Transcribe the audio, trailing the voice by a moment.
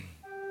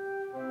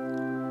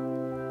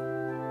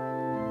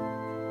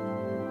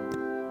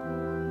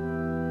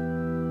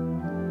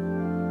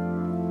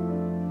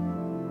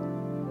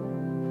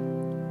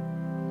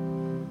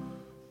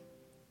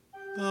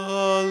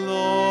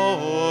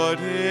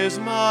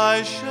my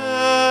shepherd,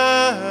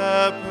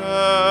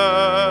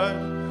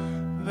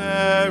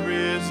 there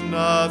is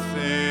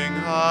nothing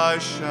I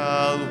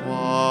shall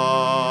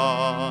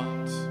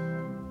want.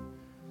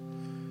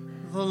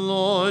 The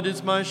Lord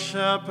is my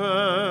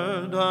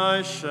shepherd,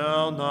 I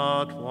shall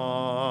not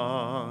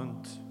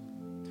want.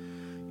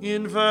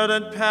 In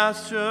verdant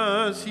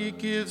pastures he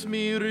gives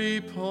me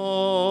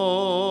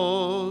repose.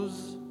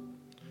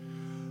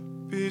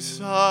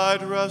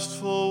 Beside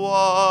restful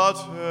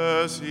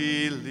waters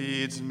he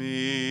leads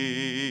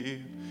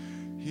me.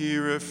 He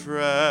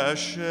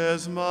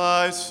refreshes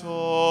my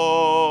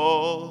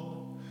soul.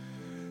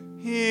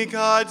 He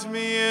guides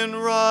me in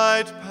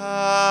right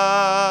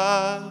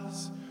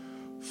paths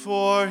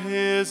for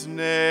his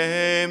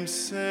name's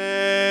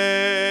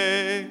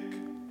sake.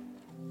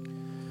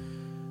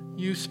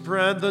 You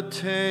spread the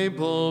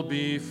table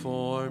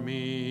before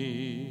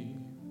me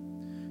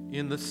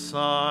in the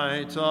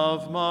sight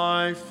of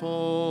my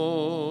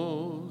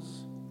foes.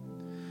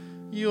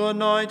 You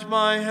anoint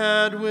my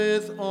head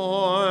with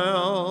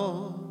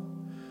oil,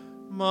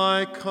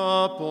 my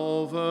cup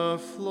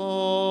overflows.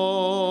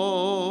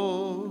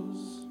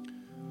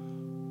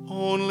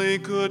 Only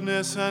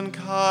goodness and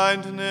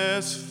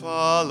kindness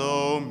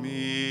follow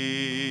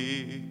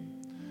me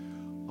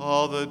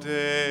all the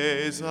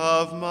days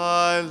of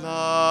my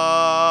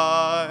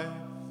life,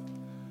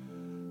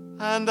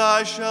 and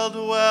I shall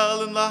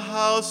dwell in the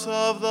house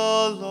of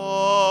the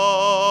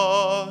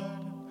Lord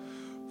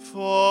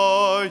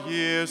for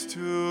years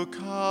to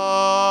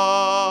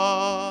come.